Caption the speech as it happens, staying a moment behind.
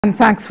And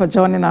thanks for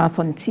joining us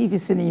on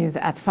TVC News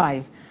at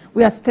 5.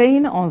 We are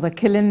staying on the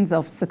killings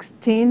of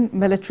 16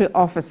 military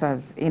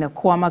officers in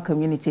Okuoma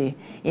community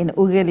in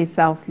Ughelli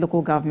South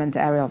local government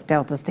area of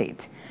Delta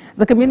State.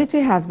 The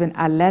community has been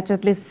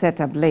allegedly set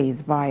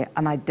ablaze by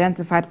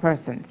unidentified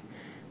persons.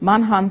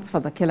 Manhunt for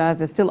the killers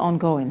is still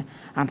ongoing,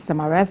 and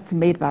some arrests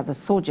made by the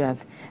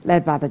soldiers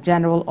led by the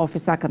General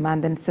Officer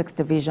commanding 6th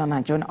Division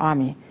Nigerian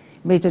Army,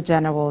 Major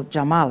General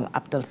Jamal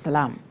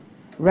Abdussalam.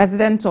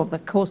 Residents of the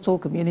coastal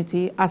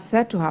community are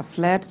said to have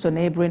fled to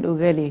neighboring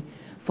Ughelli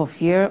for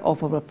fear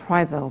of a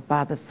reprisal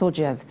by the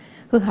soldiers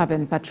who have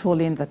been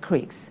patrolling the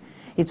creeks.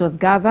 It was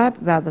gathered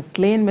that the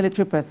slain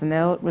military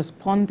personnel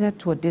responded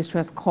to a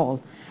distress call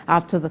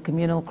after the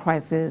communal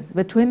crisis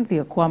between the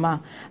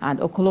Okuoma and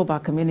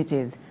Okoloba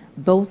communities,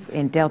 both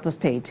in Delta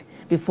State,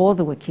 before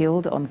they were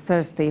killed on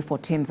Thursday,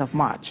 14th of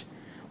March.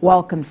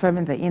 While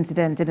confirming the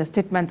incident in a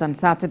statement on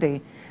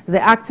Saturday,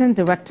 the Acting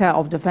Director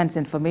of Defense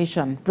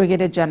Information,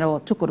 Brigadier General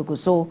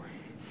Tukuruguso,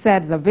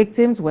 said the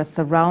victims were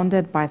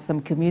surrounded by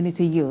some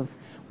community youth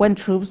when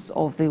troops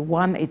of the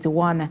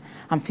 181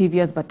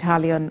 Amphibious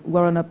Battalion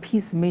were on a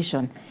peace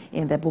mission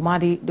in the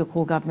Bumadi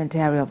local government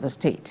area of the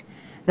state.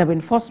 The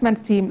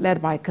reinforcement team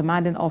led by a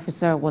commanding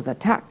officer was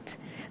attacked,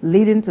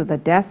 leading to the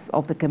death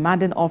of the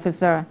commanding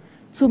officer,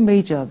 2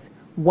 majors,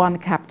 1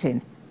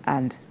 captain,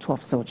 and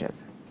 12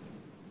 soldiers.